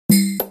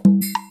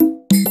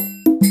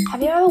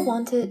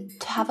wanted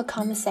to have a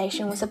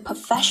conversation with a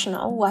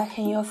professional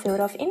working in your field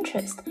of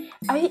interest?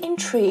 Are you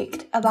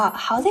intrigued about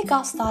how they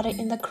got started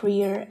in the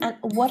career and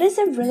what is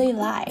it really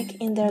like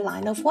in their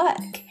line of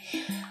work?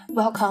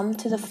 Welcome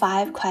to the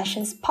 5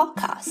 Questions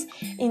podcast,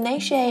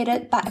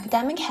 initiated by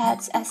academic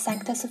heads at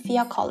Sancta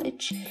Sophia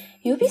College.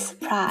 You'll be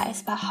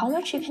surprised by how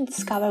much you can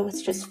discover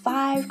with just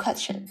 5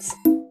 questions.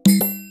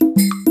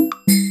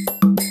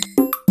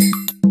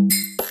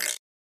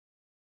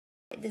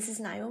 This is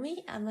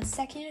Naomi. I'm a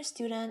second-year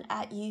student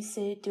at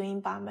UC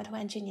doing biomedical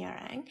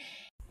engineering.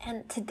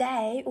 And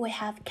today we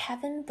have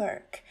Kevin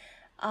Burke,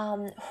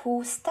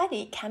 who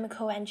studied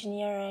chemical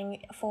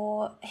engineering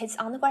for his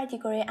undergrad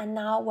degree and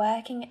now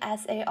working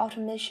as an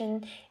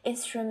automation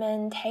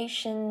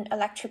instrumentation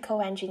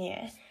electrical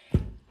engineer.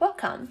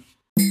 Welcome.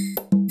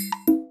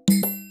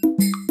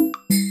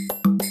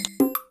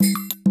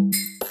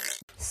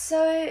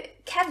 So,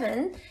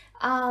 Kevin,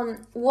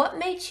 what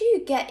made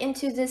you get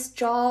into this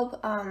job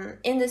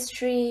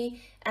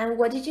industry, and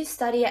what did you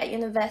study at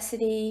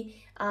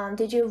university?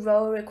 Did your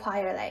role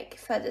require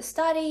further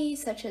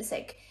studies, such as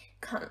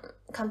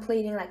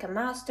completing a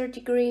master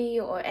degree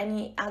or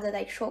any other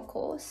short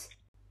course?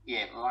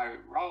 Yeah, my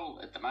role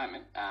at the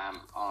moment,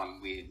 I'm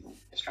with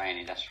Australian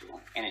Industrial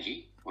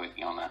Energy,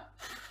 working on a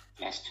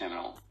gas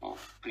terminal, or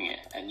putting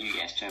a new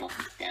gas terminal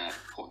down at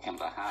Port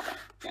Kembla Harbour,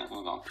 down at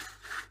Wollongong.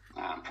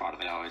 Prior to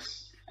that, I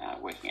was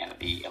working out at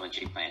the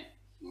LNG plant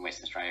in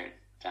Western Australia,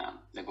 at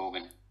the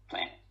Gorgon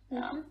plant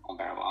on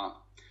Barrow Island.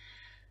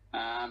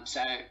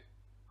 So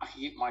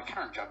my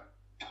current job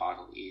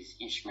title is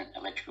Instrument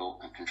Electrical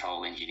and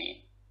Control Engineer.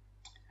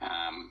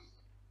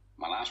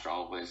 My last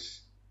role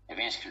was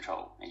Advanced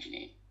Control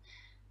Engineer.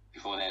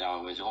 Before that, I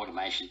was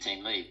Automation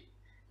Team Lead.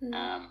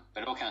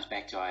 But it all comes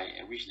back to I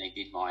originally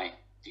did my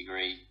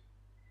degree,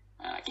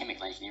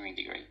 chemical engineering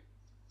degree.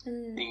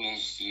 Thing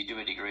is, you do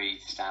a degree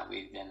to start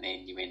with, and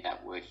then you end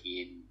up working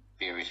in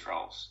various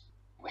roles.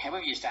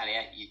 However you start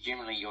out, you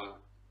generally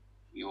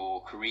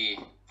your career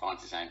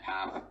finds its own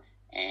path,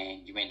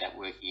 and you end up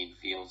working in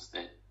fields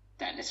that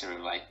don't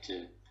necessarily relate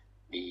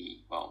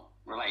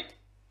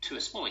to a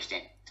small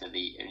extent to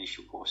the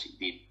initial course you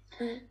did.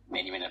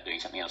 Then you end up doing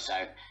something else.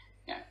 So,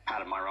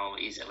 part of my role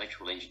is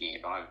electrical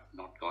engineer, but I've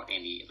not got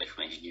any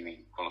electrical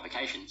engineering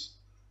qualifications.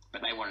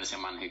 But they wanted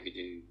someone who could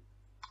do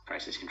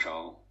process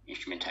control,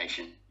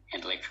 instrumentation,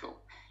 and electrical,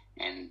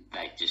 and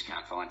they just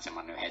can't find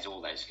someone who has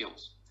all those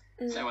skills.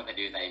 So what they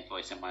do, they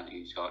employ someone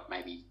who's got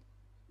maybe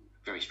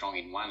very strong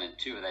in one and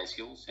two of those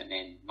skills, and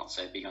then not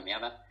so big on the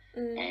other,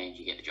 and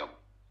you get the job.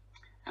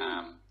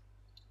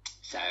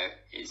 So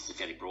it's a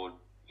fairly broad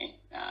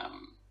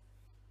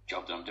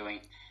job that I'm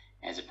doing,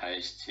 as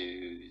opposed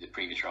to the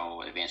previous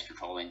role, Advanced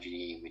Control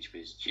Engineer, which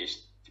was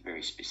just a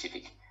very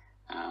specific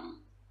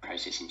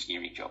process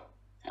engineering job,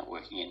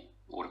 working in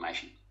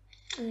automation.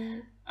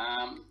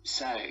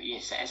 So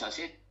yes, as I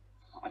said,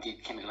 I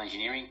did chemical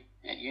engineering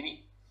at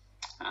uni,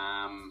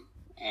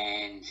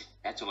 and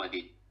that's all I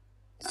did.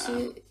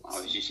 I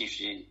was just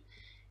interested in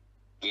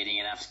getting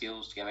enough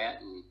skills to go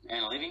out and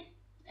earn a living,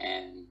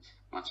 and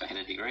once I had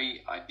a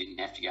degree, I didn't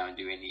have to go and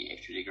do any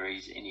extra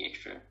degrees, any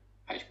extra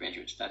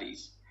postgraduate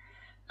studies.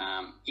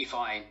 If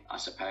I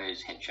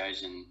suppose, had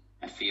chosen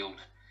a field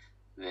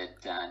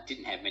that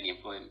didn't have many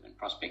employment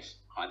prospects,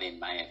 I then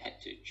may have had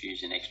to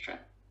choose an extra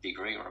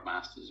degree or a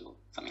master's or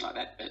something like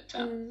that, but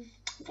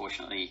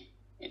unfortunately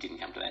it didn't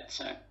come to that,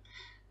 so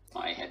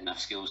I had enough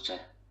skills to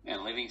earn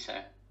a living,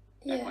 so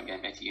no point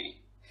going back to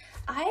uni.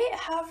 I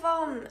have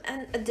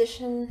an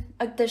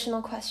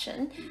additional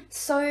question.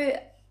 So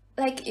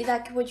like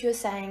what you were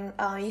saying,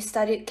 you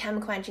studied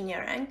chemical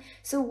engineering,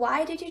 so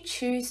why did you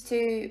choose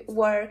to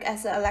work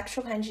as an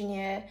electrical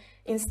engineer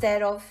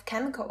instead of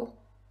chemical?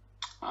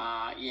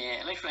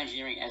 Electrical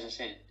engineering, as I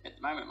said, at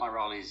the moment my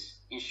role is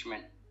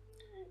instrument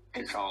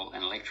control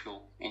and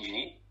electrical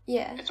engineer.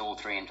 It's all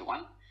 3 into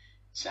 1.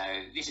 So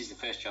this is the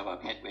first job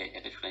I've had where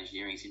electrical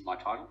engineering is in my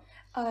title.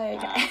 Okay.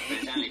 But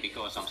it's only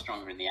because I'm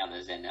stronger in the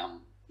others, and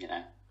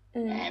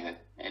I have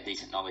a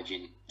decent knowledge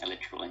in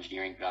electrical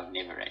engineering, but I've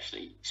never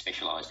actually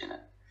specialised in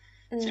it.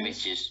 So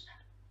it's just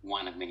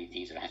one of many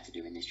things that I have to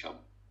do in this job.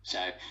 So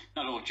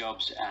not all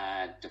jobs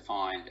are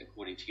defined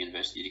according to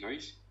university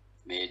degrees.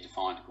 They're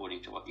defined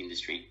according to what the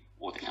industry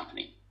or the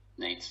company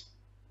needs.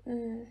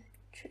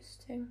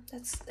 Interesting.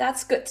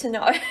 That's good to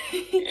know.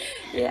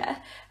 Yeah.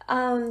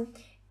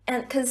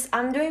 And because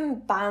I'm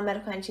doing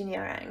biomedical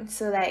engineering,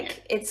 so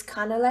it's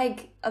kind of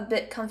a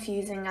bit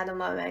confusing at the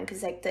moment,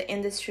 because the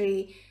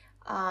industry,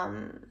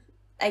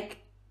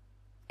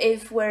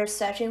 if we're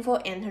searching for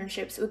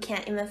internships, we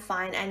can't even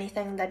find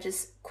anything that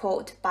just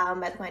quote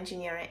biomedical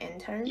engineering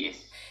intern.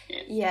 Yes.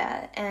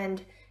 Yeah,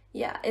 and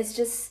it's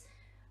just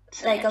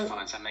so you have to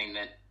find something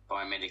that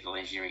biomedical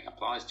engineering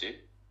applies to,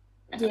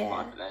 and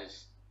apply for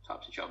those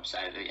types of jobs. So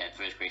the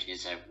first question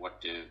is,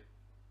 what do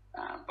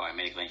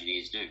biomedical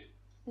engineers do?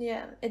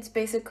 Yeah, it's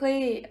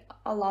basically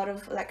a lot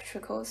of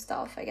electrical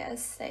stuff, I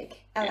guess,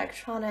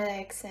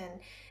 electronics and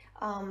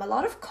a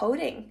lot of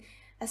coding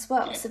as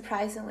well,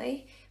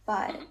 surprisingly.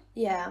 But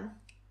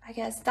I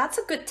guess that's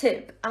a good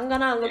tip. I'm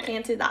gonna look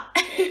into that.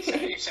 Yeah, so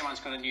if someone's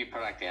got a new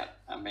product out,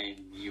 I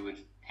mean, you would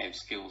have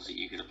skills that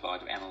you could apply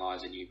to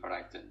analyse a new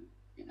product and,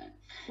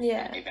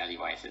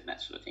 evaluate it and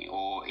that sort of thing.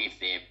 Or if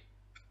they're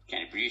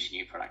going to produce a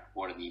new product,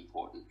 what are the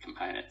important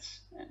components,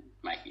 and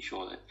making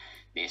sure that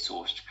they're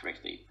sourced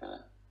correctly for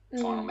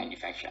the final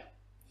manufacturer.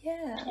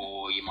 Yeah.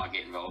 Or you might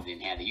get involved in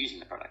how they're using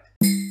the product.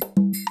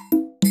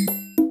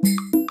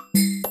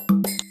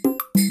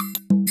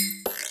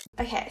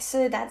 Okay,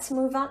 so let's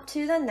move on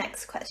to the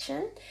next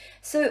question.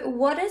 So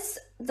what is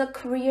the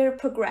career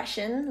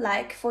progression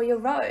like for your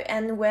role,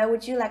 and where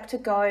would you like to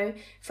go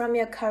from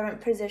your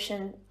current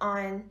position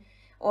on,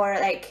 or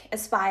like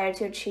aspire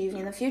to achieve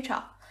in the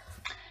future?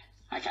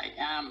 Okay,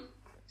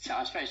 so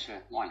I suppose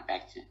to wind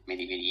back to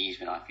many, many years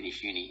when I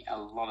finished uni, a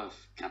lot of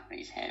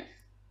companies have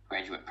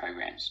graduate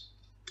programs.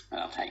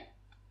 They'll take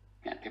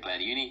people out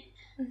of uni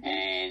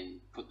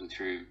and put them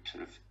through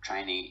sort of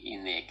training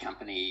in their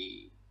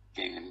company,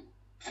 getting them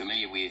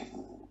familiar with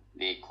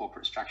their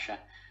corporate structure,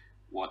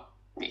 what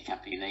their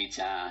company needs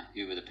are,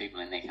 who are the people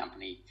in their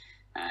company,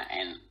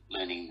 and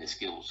learning the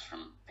skills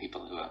from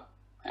people who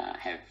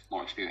have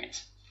more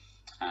experience.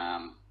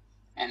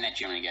 And that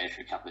generally goes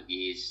for a couple of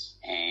years,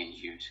 and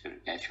you sort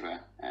of go through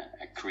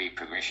a career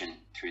progression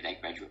through that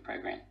graduate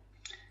program.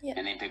 Yeah.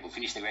 And then people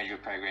finish the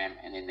graduate program,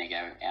 and then they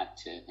go out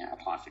to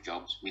apply for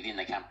jobs within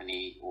the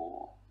company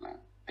or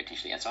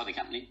potentially outside the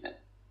company,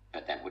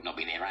 but that would not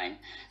be their aim.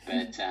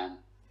 But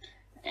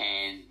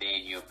and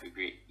then your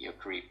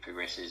career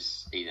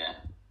progresses either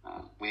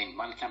within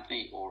one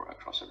company or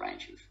across a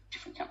range of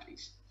different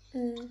companies.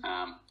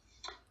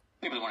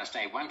 People who want to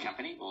stay at one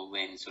company will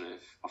then sort of,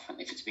 often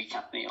if it's a big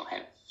company, will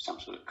have some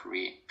sort of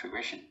career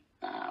progression.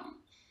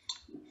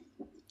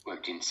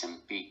 Worked in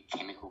some big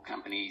chemical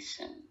companies,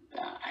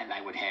 and they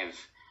would have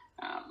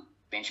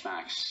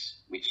benchmarks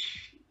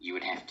which you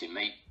would have to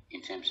meet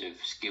in terms of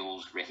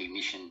skills,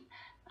 recognition,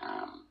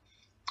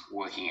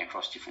 working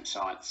across different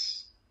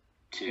sites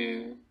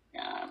to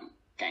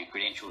gain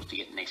credentials to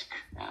get the next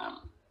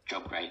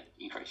job grade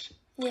increase.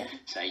 Yeah.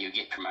 So you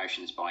get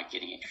promotions by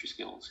getting extra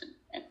skills and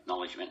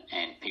acknowledgement,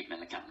 and people in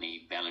the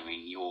company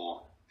valuing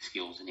your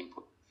skills and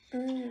input.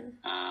 And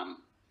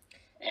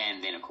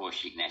then, of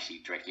course, you can actually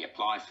directly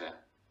apply for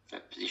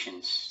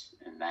positions,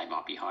 and they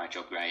might be higher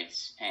job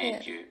grades,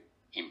 and you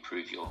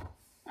improve your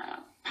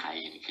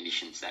pay and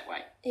conditions that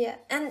way. Yeah,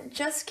 and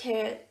just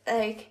care,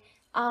 like,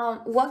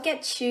 what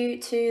gets you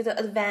to the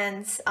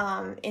advanced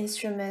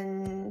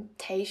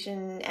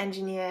instrumentation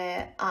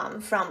engineer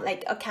from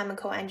like a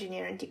chemical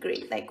engineering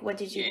degree? Like, what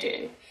did you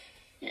do?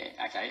 Yeah,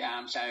 okay.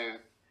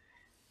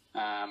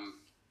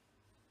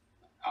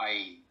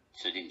 I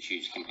sort of didn't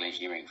choose chemical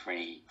engineering for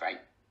any great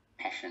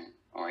passion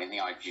or anything.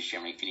 I just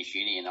generally finished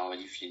uni and I was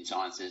interested in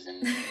sciences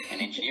and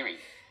engineering.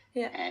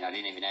 Yeah. And I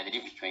didn't even know the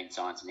difference between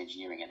science and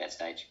engineering at that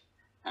stage.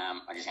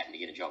 I just happened to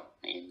get a job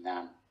in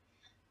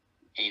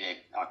either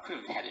I could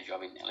have had a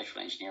job in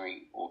electrical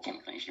engineering or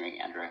chemical engineering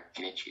under a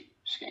cadetship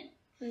scheme.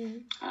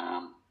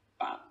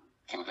 But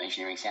chemical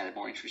engineering sounded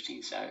more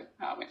interesting, so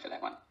I went for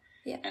that one.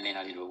 Yeah. And then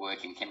I did a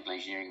work in chemical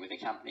engineering with a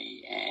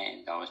company,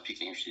 and I was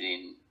particularly interested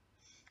in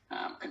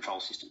control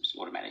systems,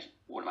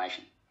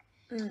 automation.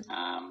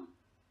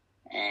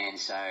 And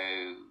so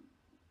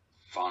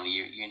final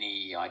year at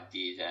uni, I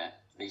did a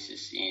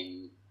thesis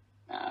in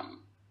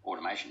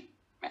automation,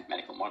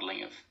 mathematical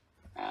modelling of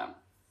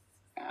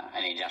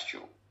an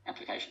industrial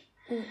application.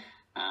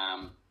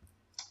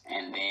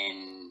 And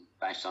then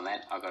based on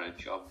that, I got a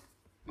job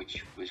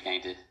which was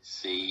going to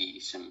see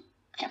some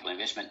capital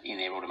investment in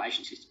their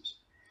automation systems.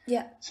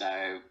 Yeah.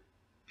 So,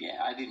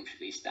 yeah, I didn't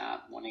really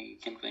start wanting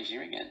chemical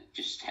engineering. It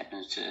just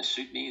happens to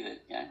suit me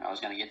that I was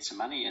going to get some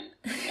money and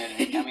earn an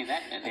income in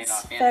that. And then I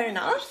found fair an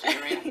enough. interest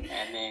area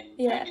and then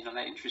honed in on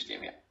that interest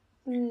area.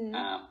 And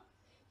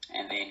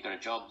then got a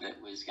job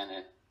that was going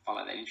to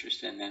follow that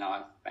interest, and then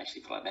I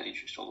basically followed that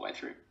interest all the way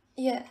through.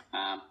 Yeah.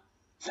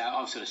 So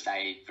I've sort of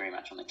stayed very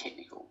much on the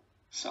technical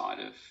side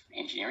of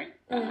engineering.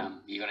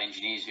 You've got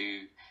engineers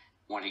who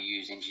want to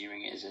use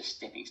engineering as a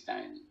stepping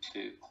stone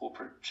to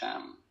corporate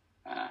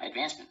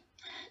advancement.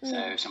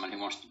 So someone who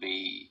wants to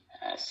be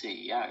a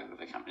CEO of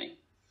a company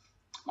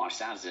might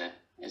start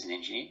as an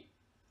engineer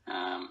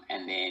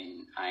and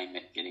then aim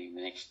at getting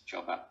the next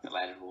job up the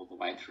ladder all the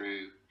way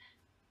through,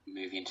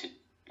 move into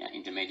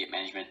intermediate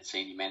management,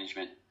 senior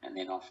management, and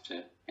then off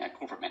to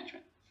corporate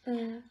management.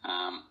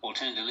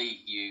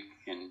 Alternatively, you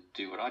can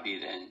do what I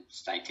did and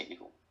stay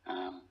technical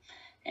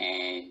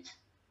and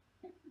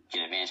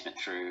get advancement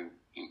through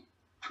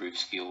improved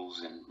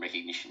skills and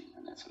recognition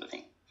and that sort of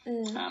thing.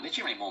 There's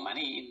generally more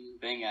money in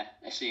being a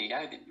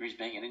CEO than there is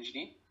being an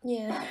engineer.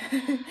 Yeah.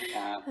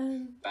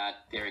 But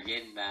there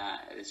again,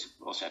 there's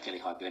also a fairly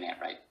high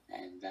burnout rate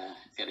and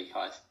fairly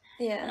high.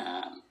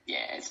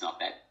 It's not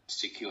that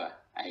secure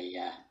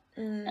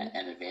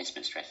an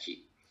advancement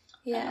strategy.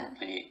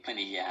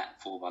 Plenty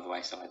fall by the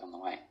wayside on the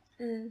way.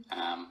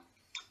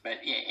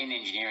 But yeah, in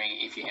engineering,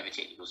 if you have a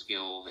technical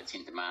skill that's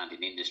in demand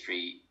in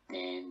industry,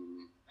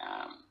 then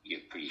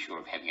you're pretty sure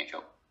of having a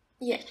job.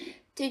 Yeah. next year.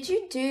 Did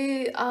you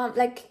do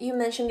like you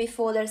mentioned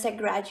before, there's like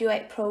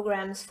graduate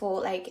programs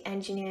for like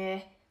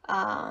engineer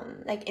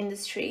like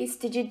industries.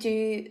 Did you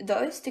do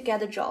those to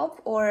get a job,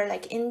 or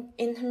like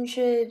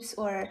internships,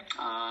 or?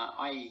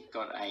 I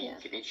got a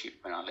cadetship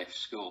when I left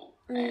school,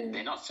 and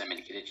there are not so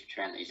many cadetships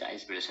around these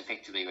days, but it's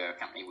effectively where a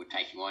company would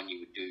take you on, you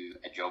would do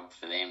a job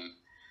for them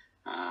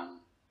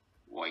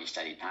while you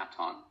studied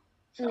part-time.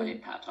 So I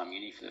did part-time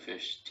uni for the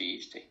first 2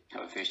 years to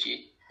cover first year,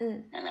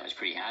 and that was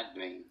pretty hard,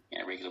 doing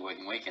regular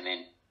working week and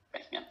then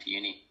backing up to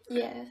uni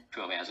for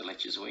 12 hours of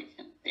lectures a week,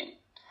 and then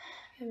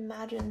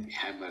Imagine.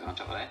 homework on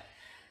top of that.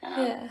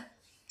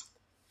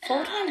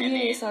 Full-time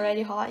uni is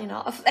already hard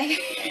enough.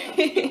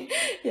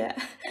 Yeah.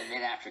 And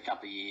then after a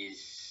couple of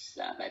years,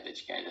 they'd let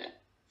you go to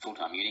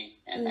full-time uni,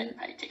 and they'd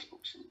pay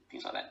textbooks and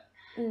things like that,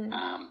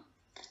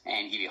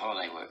 and give you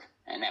holiday work.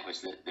 And that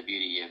was the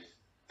beauty of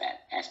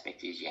that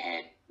aspect, is you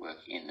had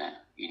work in the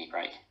uni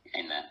break,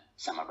 in the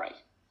summer break,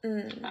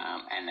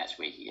 and that's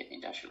where you get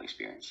industrial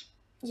experience.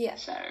 Yeah.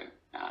 So,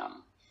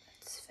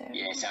 so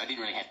I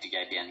didn't really have to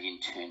go down the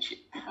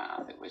internship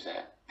path. It was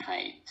a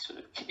paid sort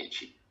of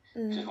cadetship.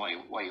 So while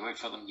you work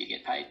for them, you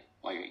get paid.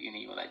 While you're at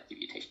uni, well, they'd give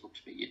you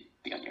textbooks, but you'd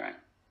be on your own.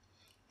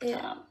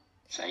 Yeah.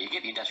 So you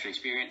get the industrial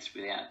experience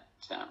without,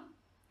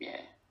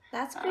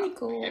 That's pretty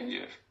cool.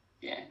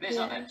 There's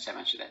not so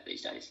much of that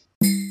these days.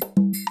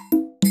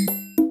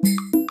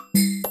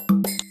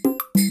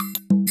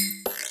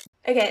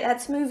 Okay,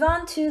 let's move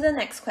on to the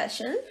next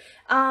question.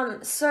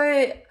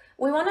 So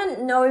we want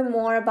to know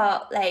more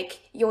about like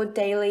your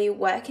daily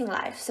working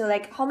life. So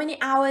like, how many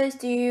hours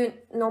do you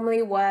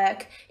normally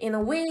work in a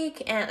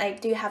week, and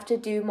like, do you have to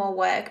do more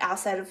work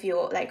outside of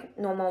your like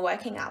normal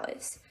working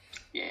hours?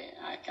 Yeah.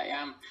 Okay.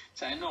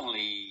 So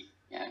normally,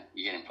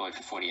 you get employed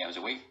for 40 hours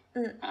a week.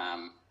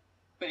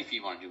 But if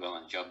you want to do well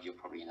in a job, you'll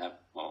probably end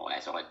up, well,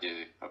 as I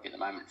do, probably at the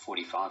moment,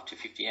 45 to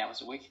 50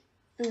 hours a week.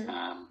 You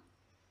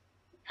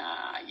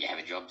have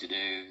a job to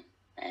do,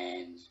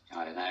 and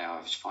I don't know,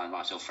 I just find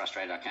myself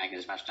frustrated. I can't get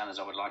as much done as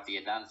I would like to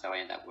get done, so I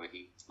end up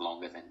working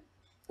longer than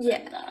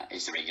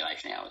is the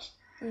regulation hours.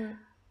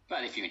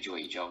 But if you enjoy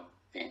your job,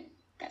 then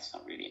that's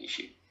not really an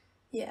issue.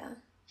 Yeah.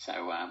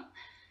 So I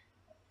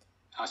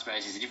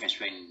suppose there's a difference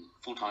between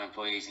full-time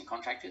employees and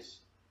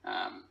contractors.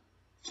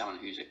 Someone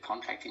who's a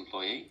contract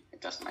employee, it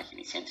doesn't make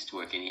any sense to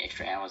work any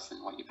extra hours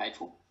than what you're paid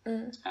for.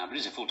 But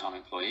as a full-time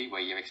employee,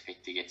 where you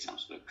expect to get some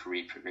sort of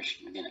career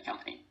progression within a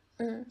company,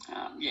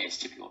 it's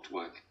typical to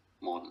work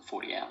more than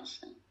 40 hours,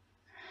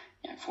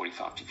 and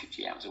 45 to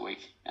 50 hours a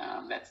week.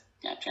 That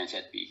turns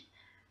out to be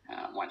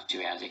 1 to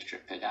 2 hours extra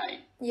per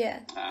day. Yeah.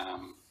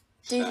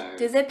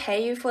 Do they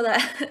pay you for the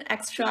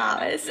extra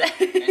hours?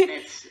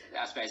 I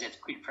suppose that's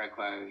quid pro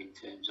quo in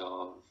terms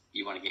of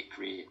you want to get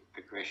career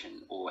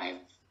progression or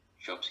have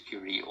job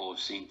security or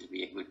seem to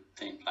be a good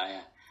team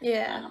player.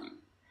 Yeah.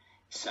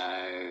 So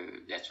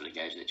that's what it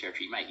goes to the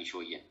territory, making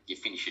sure you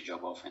finish your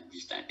job off and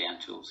just don't down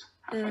tools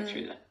halfway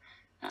through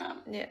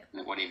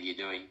whatever you're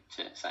doing,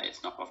 to say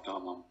it's knock off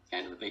time, I'm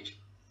going to the beach.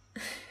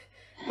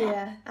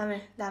 Yeah, I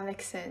mean, that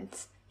makes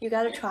sense. You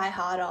got to try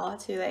harder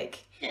to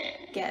like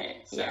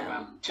get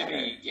So to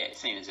be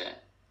seen as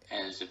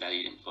a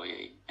valued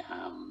employee,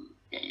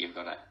 you've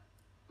got to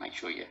make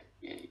sure you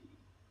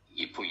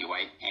pull your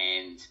weight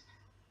and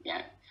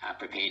are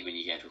prepared when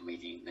you go to a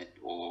meeting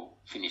or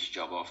finish a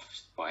job off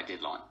by a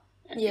deadline.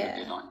 And the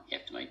deadline you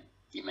have to meet,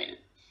 you meet it,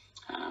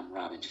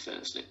 rather than just let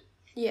it slip.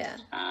 Yeah.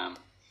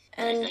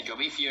 And that job.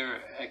 If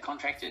you're a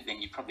contractor,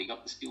 then you've probably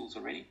got the skills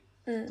already.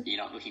 You're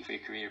not looking for a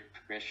career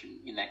progression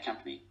in that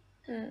company.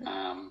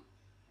 And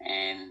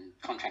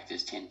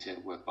contractors tend to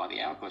work by the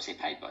hour. Of course, they're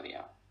paid by the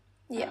hour.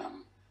 Yeah.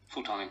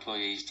 Full-time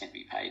employees tend to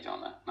be paid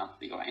on a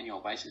monthly or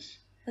annual basis.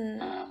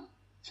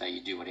 So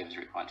you do whatever's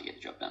required to get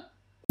the job done.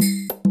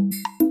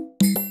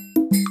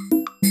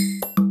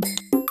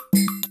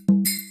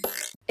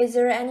 Is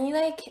there any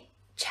like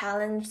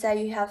challenge that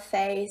you have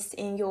faced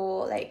in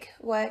your like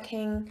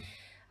working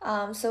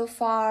so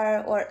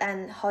far,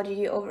 and how did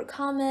you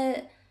overcome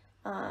it?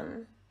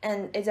 And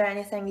is there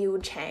anything you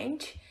would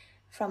change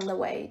from the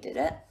way you did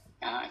it?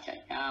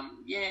 Okay. I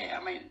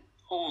mean,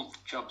 all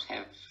jobs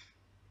have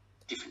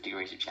different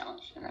degrees of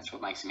challenge, and that's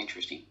what makes them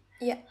interesting.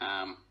 Yeah.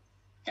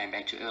 Going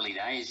back to early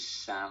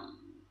days, I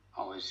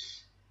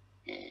was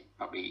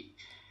probably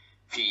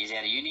a few years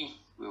out of uni.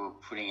 We were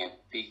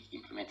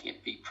implementing a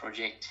big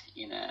project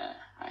in an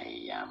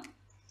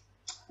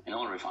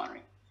oil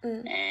refinery,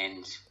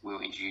 and we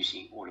were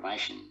introducing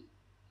automation,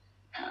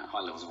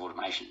 high levels of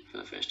automation for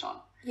the first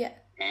time. Yeah.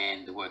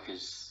 And the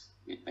workers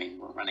who'd been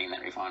running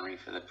that refinery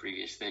for the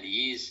previous 30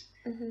 years,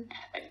 they didn't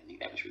think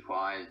that was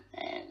required,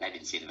 and they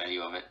didn't see the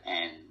value of it,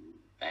 and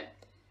they'd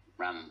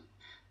run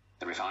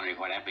the refinery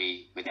quite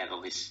happily without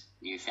all this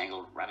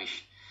newfangled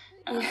rubbish,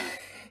 and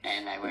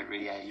they weren't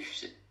really that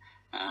interested.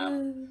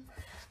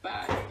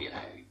 But,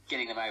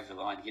 getting them over the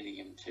line, getting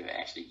them to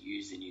actually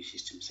use the new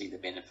system, see the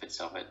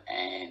benefits of it,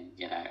 and,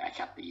 a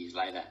couple of years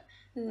later,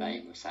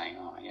 they were saying,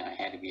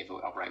 how do we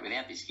ever operate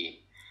without this gear?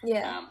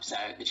 Yeah. So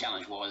the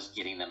challenge was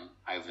getting them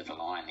over the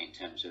line in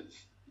terms of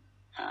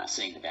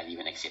seeing the value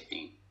and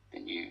accepting the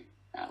new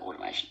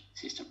automation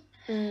system.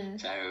 Mm.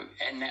 So,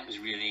 and that was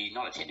really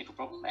not a technical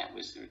problem. That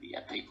was really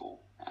a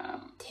people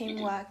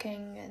team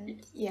working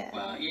and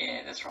Well,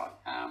 yeah, that's right.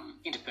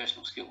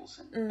 Interpersonal skills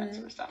and that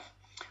sort of stuff,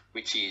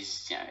 which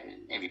is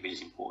every bit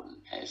as important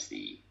as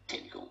the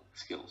technical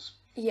skills.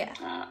 Yeah.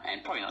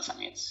 And probably not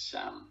something that's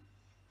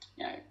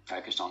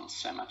focused on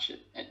so much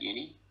at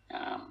uni.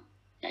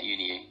 At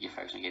uni, you're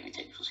focused on getting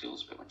technical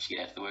skills, but once you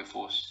get out to the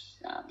workforce,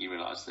 you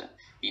realise that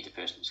the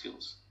interpersonal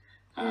skills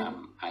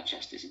are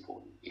just as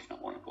important, if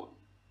not more important.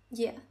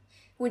 Yeah.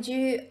 Would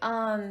you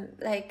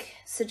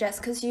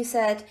suggest, because you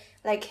said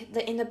like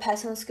the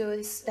interpersonal skill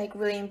is like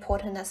really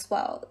important as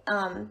well.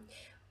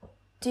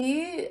 Do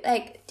you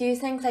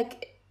think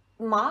like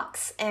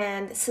marks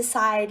and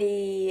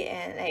society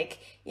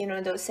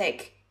and those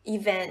like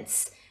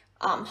events,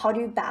 how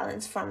do you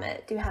balance from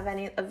it? Do you have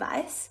any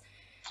advice?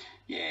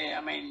 Yeah,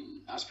 I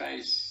mean, I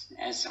suppose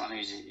as someone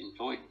who's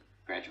employed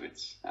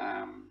graduates,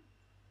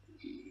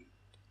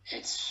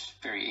 it's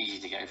very easy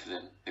to go for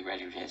the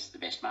graduate who has the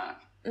best mark.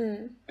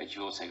 But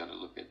you've also got to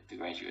look at the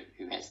graduate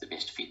who has the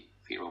best fit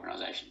for your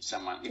organisation.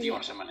 If you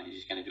want someone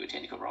who's going to do a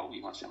technical role,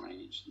 you want someone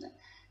who's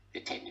the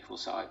technical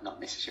side, not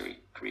necessarily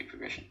career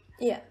progression.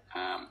 Yeah.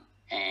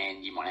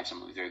 And you might have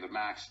someone with very good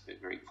marks but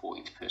very poor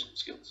interpersonal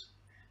skills,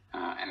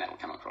 and that will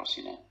come across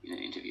in an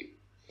interview.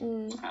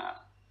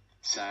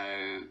 So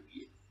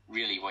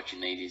really, what you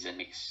need is a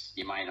mix.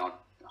 You may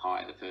not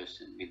hire the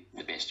person with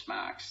the best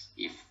marks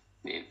if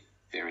they're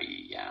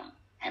very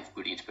have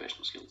good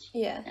interpersonal skills.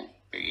 Yeah. And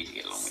very easy to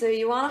get along with. So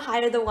you want to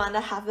hire the one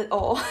that have it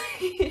all,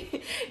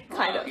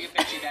 kind of. Yeah,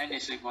 but you don't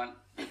necessarily want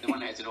the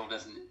one who has it all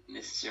doesn't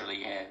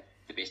necessarily have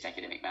the best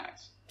academic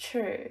marks.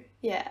 True.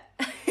 Yeah.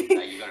 So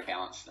you've got to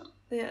balance them.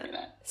 Yeah. You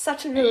know?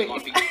 Such a relief.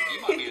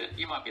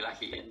 You might be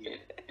lucky and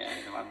get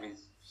the one with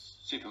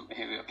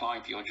who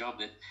applying for your job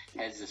that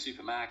has the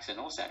super marks and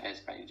also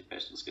has great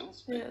interpersonal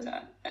skills. But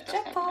that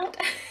doesn't happen.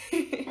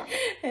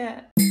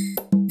 Yeah.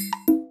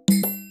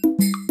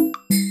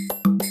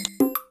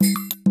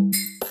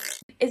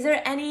 Is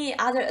there any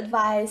other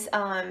advice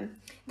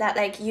that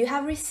like you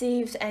have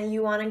received and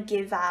you want to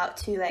give out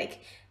to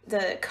like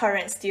the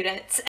current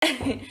students?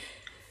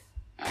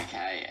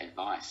 Okay,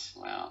 advice.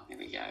 Well, here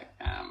we go.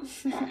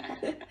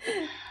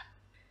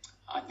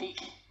 I think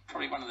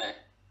probably one of the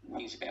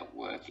things about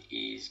work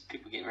is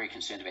people get very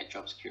concerned about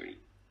job security.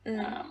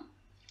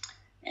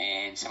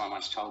 And someone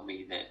once told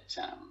me that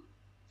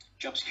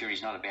job security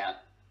is not about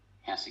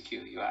how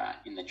secure you are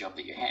in the job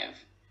that you have.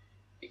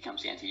 It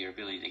comes down to your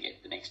ability to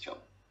get the next job.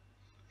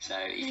 So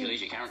if you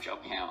lose your current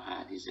job, how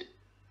hard is it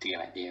to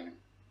go out there and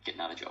get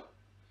another job?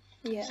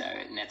 Yeah. So,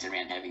 and that's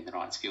around having the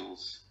right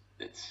skills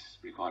that's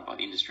required by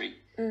the industry,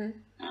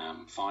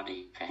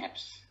 finding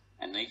perhaps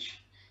a niche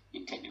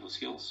in technical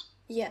skills,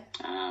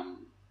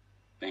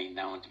 being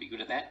known to be good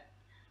at that,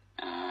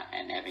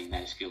 and having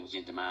those skills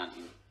in demand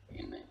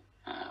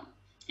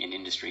in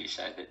industry,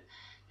 so that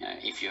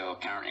if your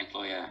current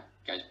employer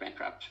goes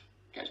bankrupt,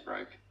 goes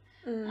broke,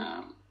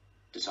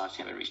 decides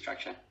to have a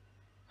restructure,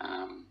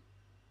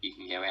 you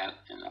can go out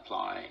and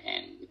apply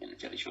and within a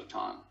fairly short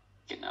time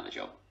get another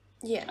job.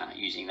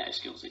 Using those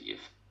skills that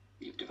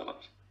you've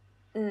developed.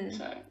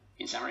 So,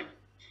 in summary,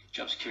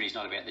 job security is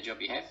not about the job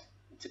you have;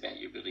 it's about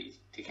your ability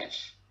to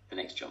catch the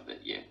next job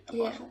that you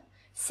apply for.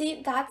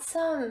 See, that's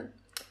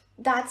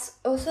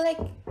also like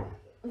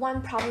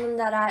one problem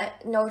that I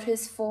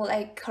noticed for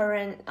like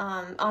current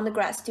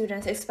undergrad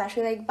students,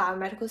 especially like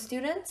biomedical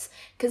students,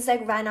 because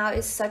like right now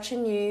it's such a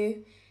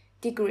new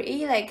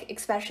degree, like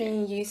especially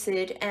in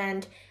UCID,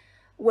 and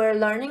we're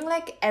learning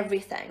like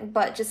everything,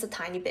 but just a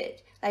tiny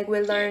bit. Like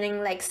we're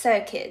learning like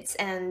circuits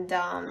and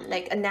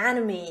like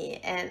anatomy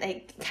and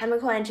like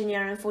chemical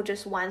engineering for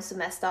just one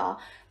semester,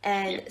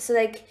 and so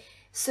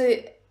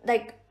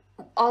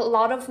a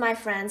lot of my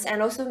friends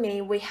and also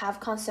me, we have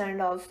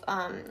concern of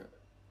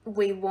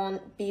we will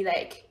be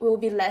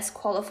less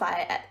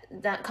qualified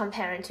than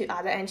comparing to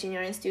other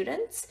engineering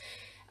students.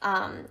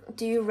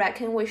 Do you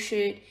reckon we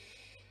should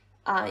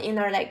in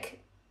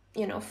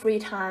our free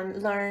time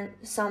learn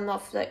some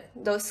of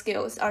those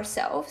skills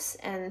ourselves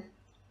and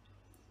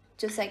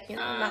just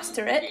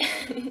master it?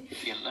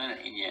 If you learn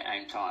it in your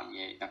own time,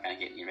 you're not going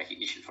to get any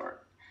recognition for it.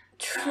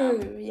 True.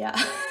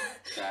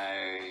 So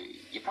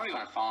you probably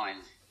want to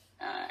find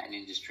an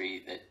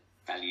industry that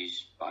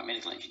values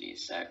biomedical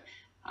engineers. So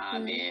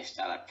are there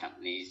startup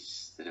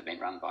companies that have been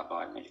run by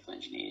biomedical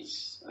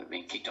engineers, or have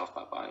been kicked off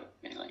by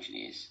biomedical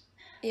engineers?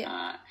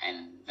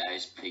 And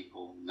those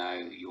people know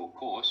your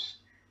course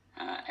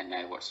and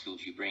know what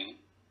skills you bring,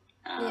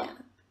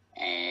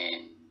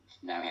 and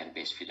know how to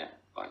best fit a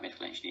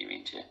biomedical engineer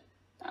into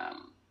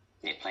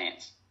their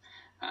plans.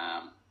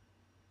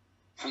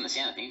 From the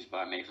sound of things,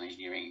 biomedical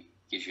engineering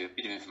gives you a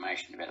bit of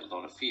information about a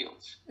lot of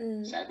fields.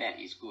 So that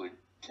is good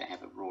to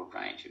have a broad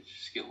range of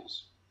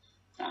skills.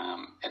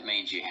 It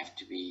means you have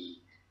to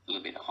be a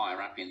little bit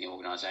higher up in the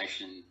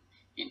organisation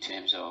in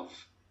terms of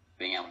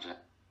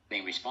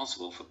being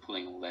responsible for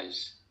pulling all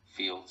those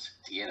fields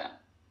together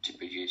to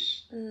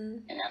produce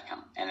an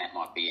outcome, and that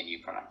might be a new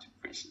product,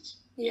 for instance.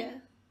 Yeah.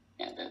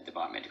 The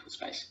biomedical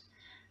space.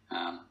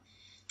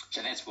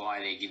 So that's why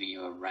they're giving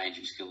you a range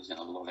of skills in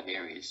a lot of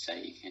areas, so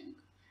you can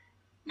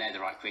know the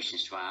right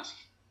questions to ask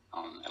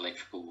on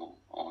electrical,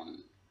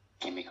 on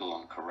chemical,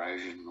 on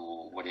corrosion,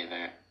 or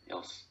whatever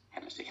else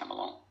happens to come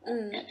along,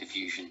 or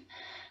diffusion,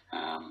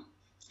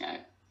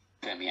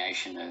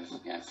 permeation of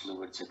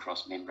fluids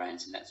across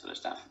membranes and that sort of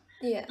stuff.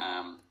 Yeah.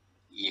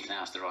 You can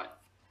ask the right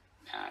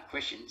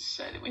questions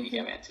so that when you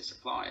go out to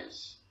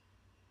suppliers,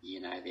 you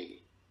know how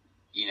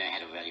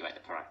to evaluate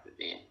the product that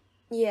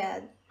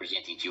they're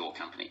presenting to your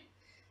company,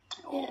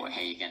 or how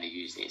you're going to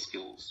use their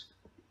skills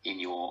in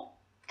your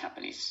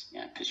company's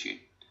pursuit.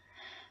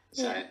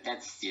 So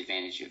that's the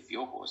advantage of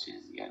your course,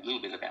 is a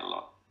little bit about a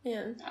lot.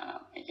 Yeah. And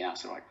you can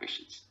ask the right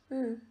questions.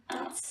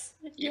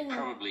 You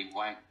probably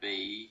won't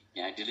be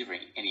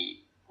delivering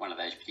any one of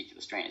those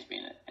particular strands,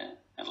 being an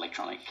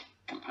electronic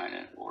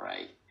component or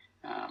a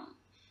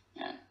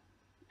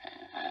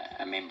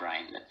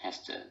membrane that has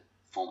to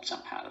form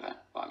some part of a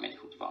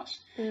biomedical device.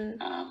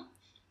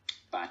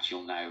 But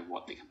you'll know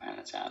what the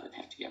components are that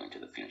have to go into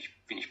the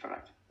finished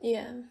product.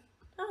 Yeah.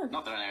 Oh.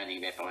 Not that I know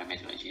anything about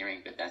biomedical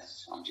engineering, but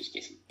I'm just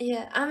guessing.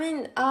 Yeah, I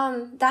mean,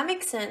 that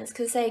makes sense,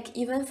 because like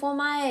even for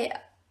my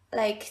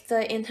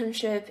the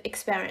internship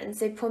experience,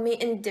 they put me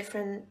in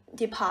different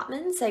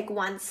departments. Like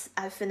once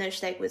I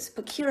finished with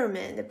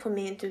procurement, they put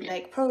me into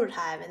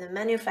prototype and then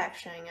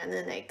manufacturing and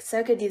then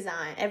circuit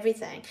design,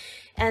 everything,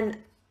 and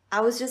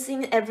I was just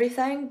in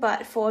everything,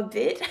 but for a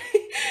bit.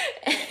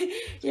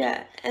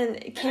 Yeah, and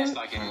it came. That's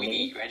like a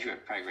mini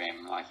graduate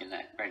program. Like in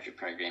that graduate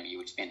program, you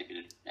would spend a bit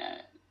of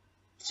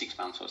 6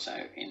 months or so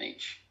in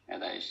each of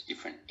those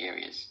different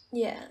areas.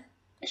 Yeah.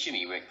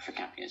 Assuming you work for a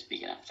company that's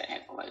big enough to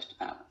have all those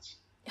departments.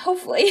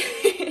 Hopefully.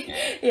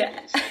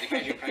 Yeah. So the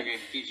graduate program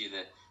gives you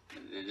the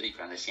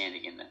deeper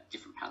understanding in the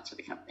different parts of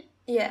the company.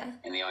 Yeah.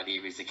 And the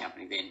idea is the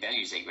company then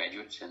values their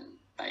graduates, and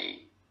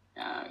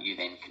you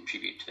then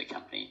contribute to the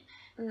company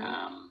in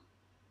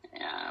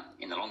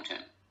the long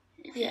term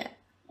if you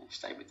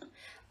stay with them.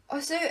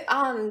 Also,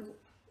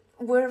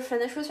 we're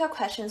finished with our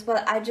questions,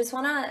 but I just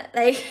wanna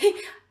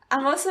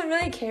I'm also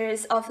really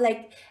curious of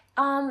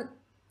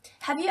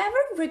have you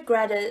ever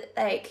regretted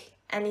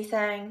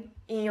anything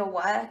in your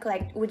work?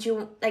 Would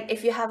you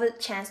if you have a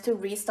chance to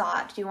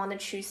restart, do you want to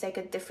choose a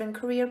different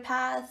career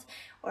path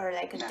or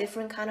a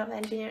different kind of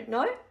engineer?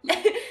 No?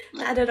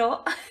 Not at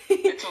all.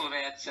 It's all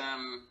about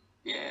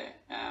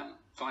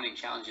finding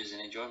challenges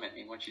and enjoyment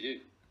in what you do.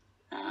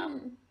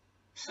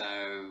 So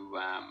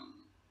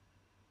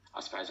I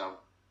suppose I've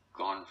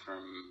gone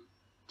from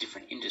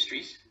different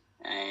industries,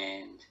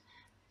 and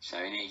so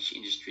in each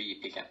industry you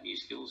pick up new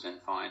skills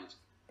and find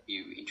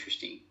new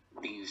interesting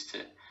things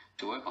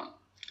to work on.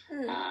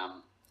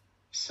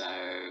 So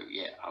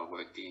I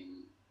worked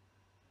in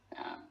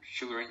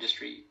sugar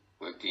industry,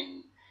 worked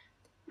in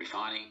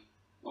refining,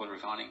 oil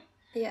refining,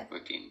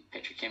 worked in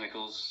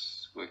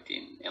petrochemicals, worked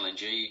in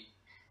LNG,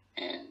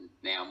 and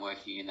now I'm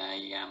working in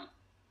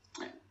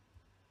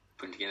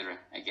putting together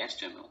a gas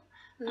terminal.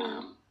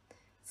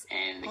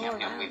 And the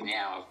company I'm with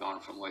now, I've gone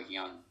from working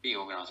on big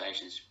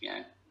organisations,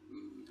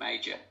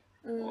 major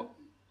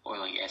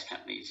oil and gas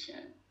companies,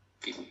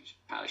 fifth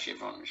part of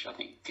Chevron, which I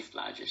think 5th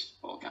largest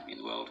oil company in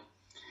the world,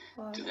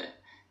 to the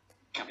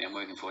company I'm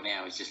working for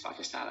now is just like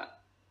a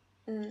startup.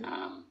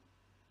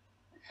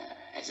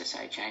 As I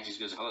say, change is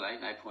good as a holiday.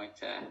 No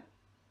point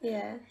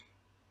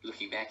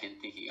looking back and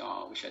thinking,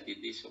 I wish I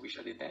did this or wish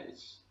I did that.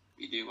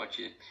 You do what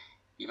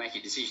you make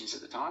your decisions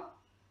at the time,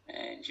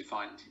 and you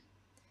find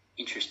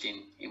interest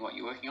in what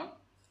you're working on,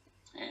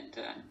 and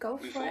go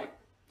move for forward. it.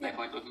 No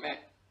point looking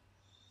back.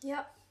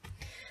 Yep.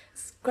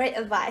 It's great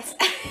advice.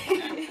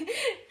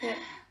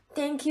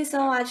 Thank you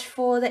so much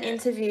for the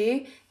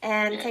interview,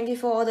 and thank you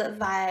for all the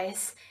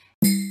advice.